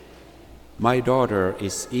My daughter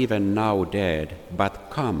is even now dead, but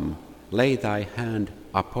come, lay thy hand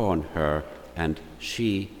upon her, and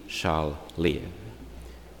she shall live.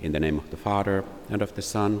 In the name of the Father, and of the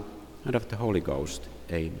Son, and of the Holy Ghost.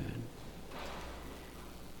 Amen.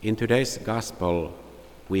 In today's Gospel,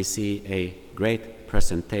 we see a great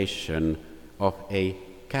presentation of a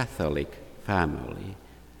Catholic family,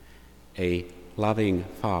 a loving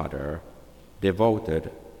father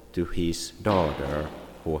devoted to his daughter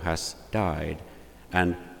who has died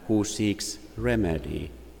and who seeks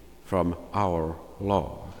remedy from our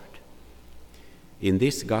Lord. In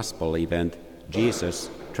this Gospel event,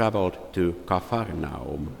 Jesus traveled to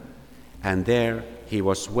Capharnaum, and there he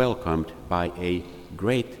was welcomed by a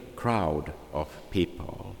great crowd of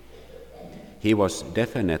people. He was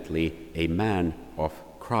definitely a man of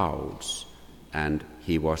crowds, and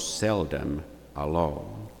he was seldom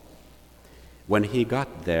alone. When he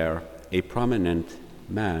got there, a prominent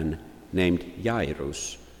man named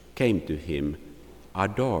Jairus came to him,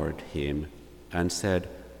 adored him, and said,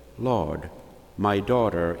 "Lord, my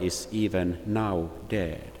daughter is even now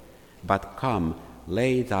dead, but come,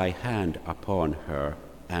 lay thy hand upon her,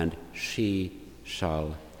 and she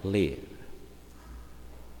shall live."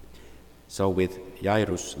 So with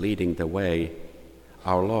Jairus leading the way,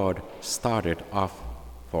 our Lord started off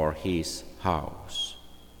for his house.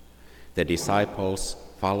 The disciples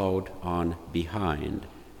followed on behind,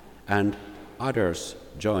 and others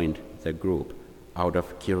joined the group out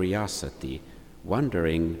of curiosity,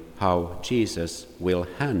 wondering how Jesus will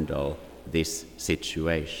handle this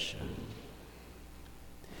situation.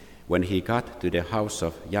 When he got to the house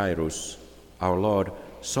of Jairus, our Lord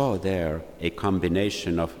saw there a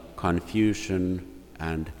combination of confusion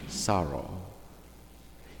and sorrow.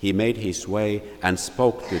 He made his way and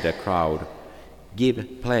spoke to the crowd,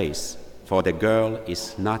 "Give place, for the girl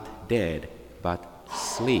is not dead, but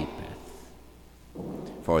sleepeth."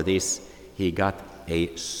 For this he got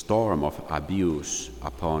a storm of abuse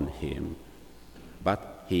upon him.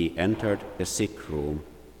 But he entered the sick room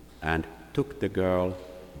and took the girl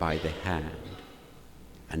by the hand,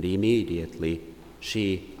 and immediately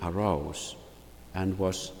she arose and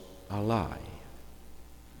was alive.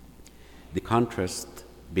 The contrast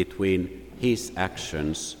between his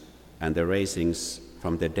actions and the raisings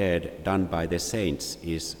from the dead done by the saints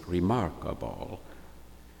is remarkable.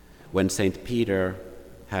 When St. Peter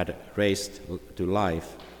had raised to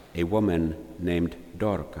life a woman named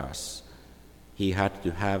Dorcas, he had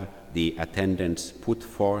to have the attendants put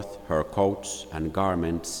forth her coats and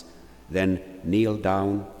garments, then kneel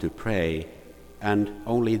down to pray, and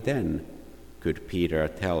only then could Peter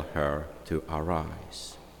tell her to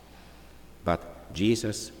arise. But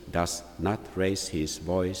Jesus does not raise his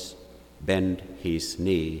voice, bend his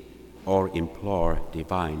knee, or implore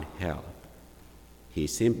divine help. He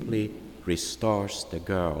simply restores the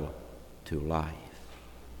girl to life.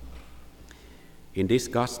 In this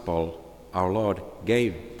Gospel, our Lord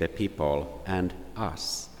gave the people and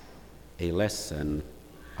us a lesson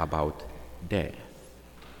about death.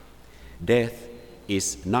 Death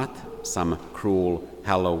is not some cruel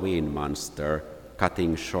Halloween monster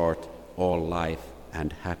cutting short all life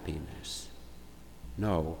and happiness.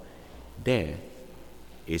 No, death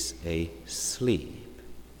is a sleep.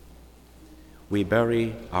 We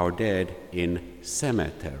bury our dead in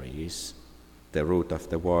cemeteries, the root of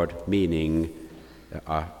the word meaning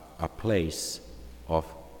a place of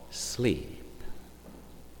sleep.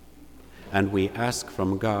 And we ask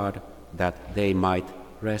from God that they might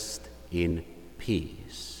rest in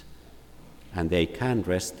peace. And they can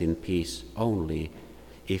rest in peace only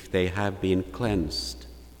if they have been cleansed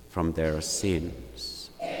from their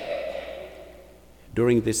sins.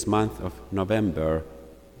 During this month of November,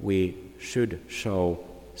 we should show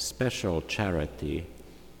special charity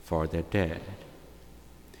for the dead.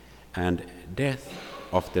 And death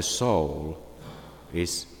of the soul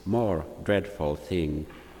is more dreadful thing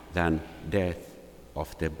than death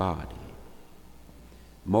of the body.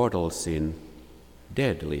 Mortal sin,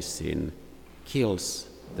 deadly sin, kills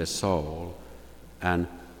the soul and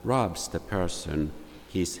robs the person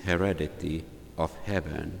his heredity of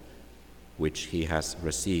heaven, which he has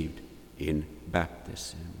received in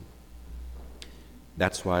baptism.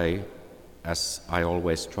 That's why, as I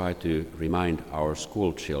always try to remind our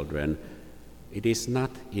school children, it is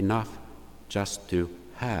not enough just to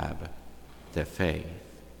have the faith.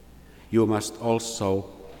 You must also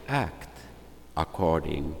act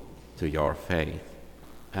according to your faith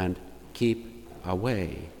and keep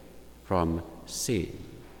away from sin.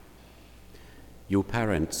 You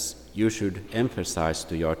parents, you should emphasize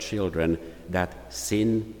to your children that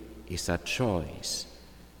sin is a choice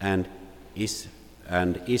and is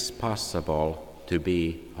and is possible to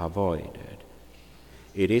be avoided.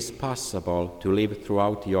 It is possible to live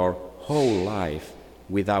throughout your whole life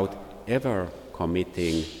without ever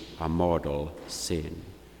committing a mortal sin.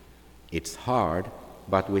 It's hard,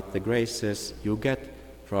 but with the graces you get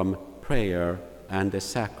from prayer and the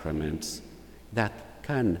sacraments, that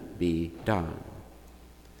can be done.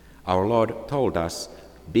 Our Lord told us,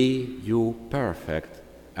 "Be you perfect,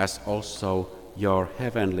 as also your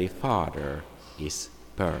heavenly Father is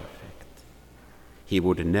perfect." He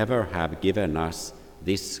would never have given us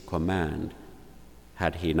this command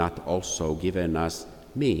had he not also given us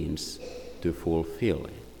means to fulfill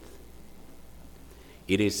it.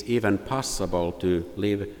 It is even possible to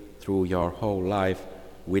live through your whole life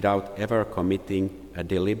without ever committing a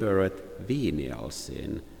deliberate venial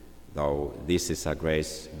sin, though this is a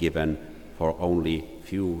grace given for only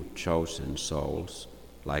few chosen souls,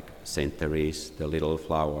 like Saint Therese the Little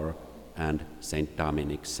Flower and Saint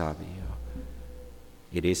Dominic Savio.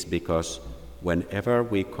 It is because whenever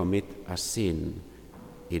we commit a sin,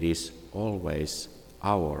 it is always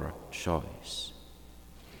our choice.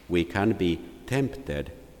 We can be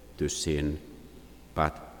tempted to sin,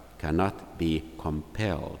 but cannot be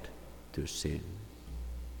compelled to sin.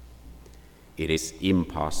 It is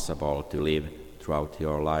impossible to live throughout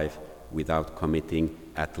your life without committing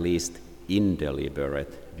at least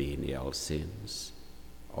indeliberate venial sins.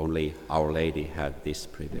 Only Our Lady had this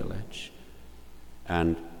privilege.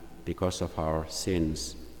 And because of our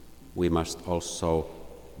sins, we must also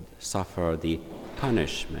suffer the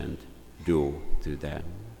punishment due to them.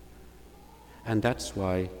 And that's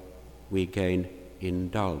why we gain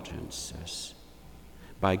indulgences.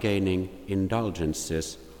 By gaining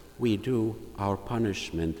indulgences, we do our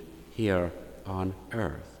punishment here on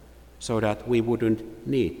earth, so that we wouldn't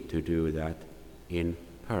need to do that in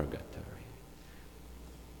purgatory.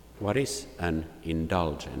 What is an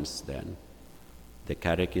indulgence then? The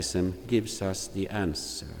Catechism gives us the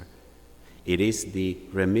answer. It is the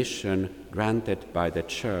remission granted by the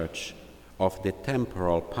Church of the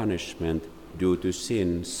temporal punishment due to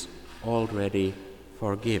sins already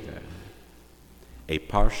forgiven. A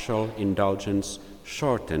partial indulgence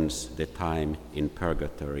shortens the time in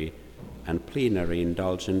purgatory, and plenary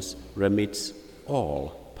indulgence remits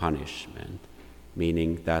all punishment,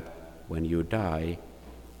 meaning that when you die,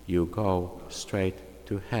 you go straight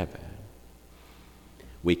to heaven.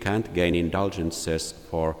 We can't gain indulgences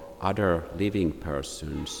for other living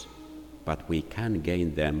persons, but we can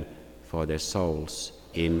gain them for the souls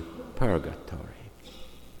in purgatory.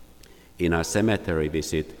 In a cemetery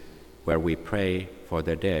visit where we pray for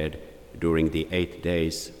the dead during the 8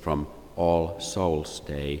 days from All Souls'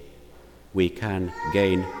 Day, we can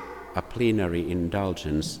gain a plenary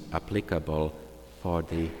indulgence applicable for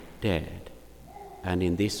the dead, and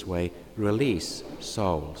in this way release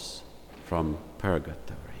souls from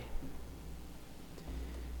purgatory.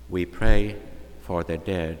 We pray for the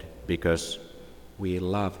dead because we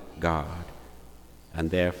love God,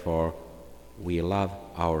 and therefore we love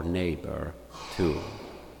our neighbor too.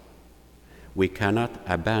 We cannot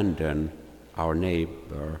abandon our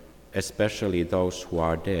neighbor, especially those who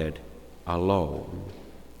are dead, alone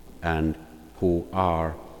and who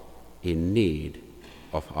are in need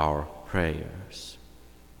of our prayers.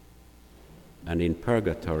 And in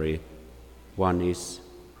purgatory, one is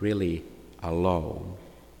really alone,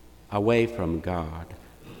 away from God,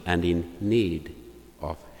 and in need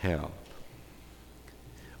of help.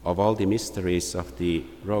 Of all the mysteries of the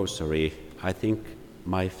Rosary, I think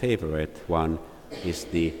my favorite one is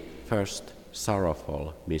the first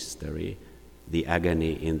sorrowful mystery, the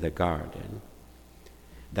agony in the garden.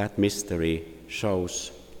 That mystery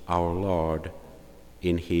shows our Lord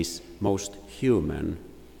in his most human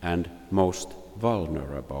and most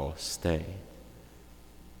vulnerable state.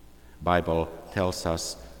 Bible tells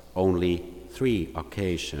us only 3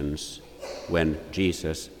 occasions when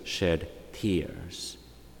Jesus shed tears: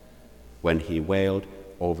 when he wailed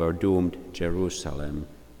over doomed Jerusalem,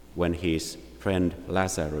 when his friend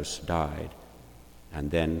Lazarus died,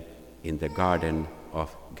 and then in the Garden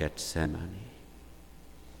of Gethsemane.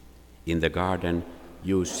 In the garden,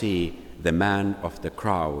 you see the man of the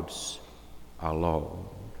crowds alone.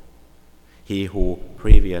 He who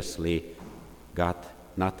previously got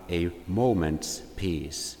not a moment's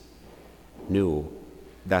peace knew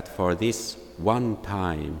that for this one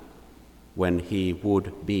time, when he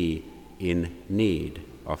would be in need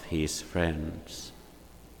of his friends,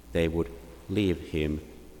 they would leave him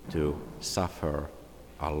to suffer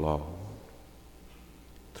alone.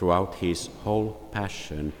 Throughout his whole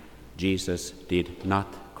passion, Jesus did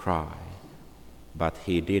not cry, but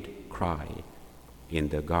he did cry in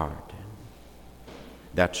the garden.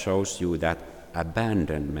 That shows you that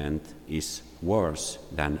abandonment is worse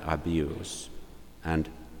than abuse, and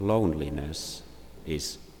loneliness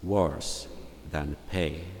is worse than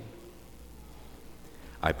pain.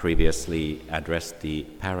 I previously addressed the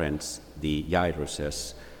parents, the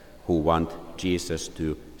Jairuses, who want Jesus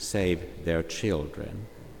to save their children.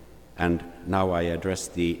 And now I address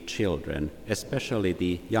the children, especially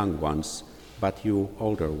the young ones, but you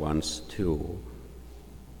older ones too.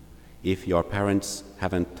 If your parents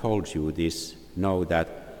haven't told you this, know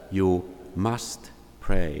that you must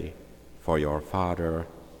pray for your father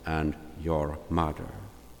and your mother.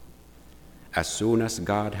 As soon as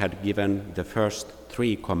God had given the first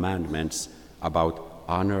 3 commandments about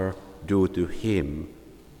honor due to him,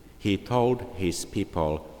 he told his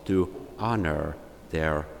people to honor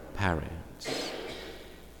their parents.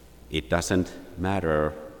 It doesn't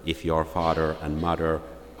matter if your father and mother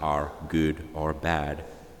are good or bad,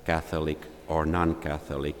 Catholic or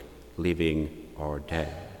non-Catholic, living or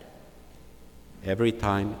dead. Every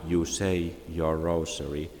time you say your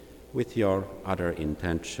rosary with your other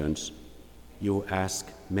intentions, you ask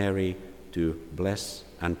Mary to bless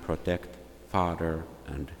and protect father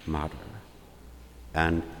and mother.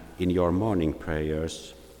 And in your morning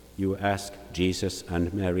prayers, you ask Jesus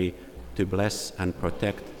and Mary to bless and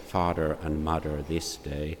protect father and mother this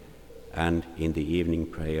day, and in the evening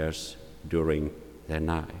prayers during the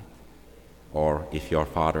night. Or if your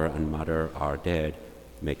father and mother are dead,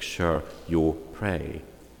 make sure you pray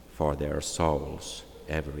for their souls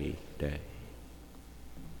every day.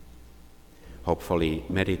 Hopefully,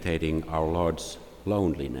 meditating our Lord's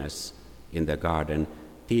loneliness in the garden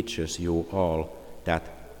teaches you all that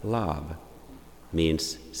love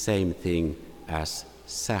means same thing as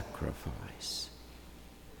sacrifice.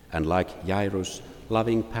 And like Jairus,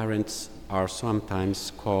 loving parents are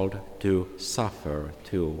sometimes called to suffer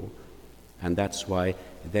too, and that's why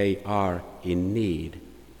they are in need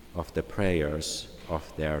of the prayers of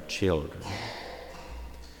their children.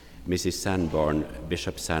 Mrs. Sanborn,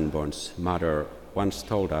 Bishop Sanborn's mother, once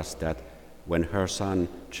told us that when her son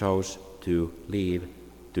chose to leave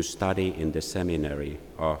to study in the seminary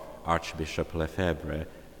of Archbishop Lefebvre,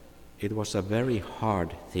 it was a very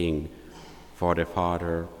hard thing for the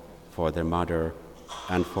father, for the mother,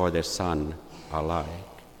 and for the son alike.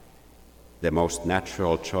 The most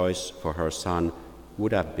natural choice for her son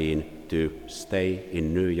would have been to stay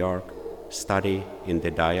in New York, study in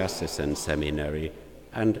the diocesan seminary,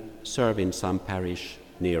 and serve in some parish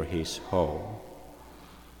near his home.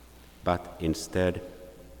 But instead,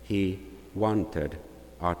 he wanted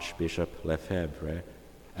Archbishop Lefebvre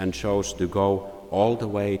and chose to go all the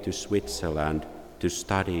way to Switzerland to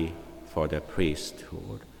study for the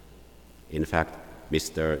priesthood. In fact,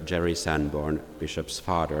 Mr. Jerry Sanborn, Bishop's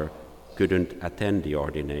father, couldn't attend the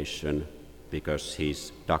ordination because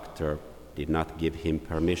his doctor did not give him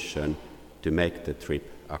permission to make the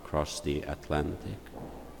trip across the Atlantic.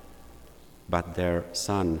 But their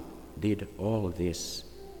son did all this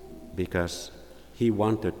because he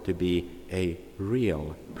wanted to be a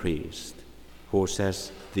real priest who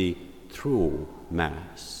says the true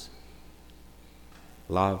Mass.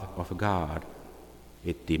 Love of God,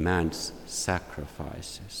 it demands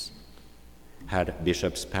sacrifices. Had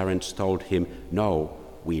Bishop's parents told him, "No,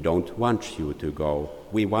 we don't want you to go,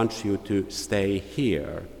 we want you to stay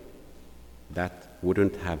here," that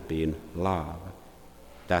wouldn't have been love.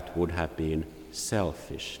 That would have been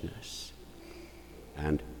selfishness.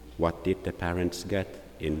 And what did the parents get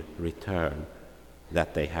in return?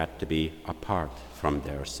 That they had to be apart from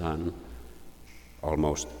their son.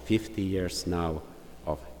 Almost 50 years now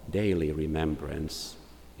of daily remembrance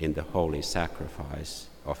in the holy sacrifice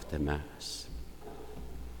of the Mass.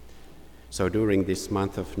 So during this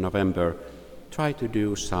month of November, try to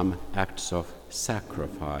do some acts of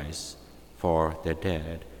sacrifice for the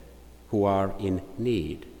dead who are in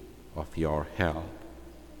need of your help.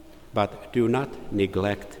 But do not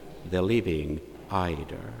neglect the living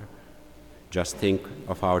either. Just think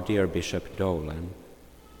of our dear Bishop Dolan.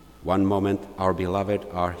 One moment our beloved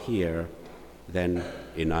are here, then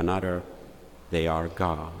in another they are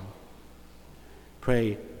gone.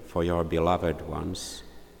 Pray for your beloved ones,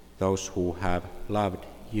 those who have loved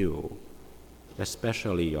you,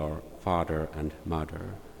 especially your father and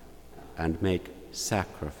mother, and make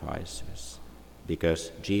sacrifices,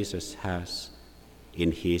 because Jesus has,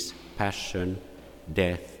 in his passion,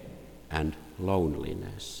 death, and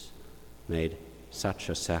loneliness, made such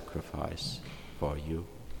a sacrifice for you.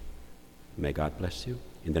 May God bless you.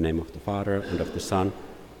 In the name of the Father, and of the Son,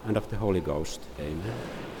 and of the Holy Ghost. Amen.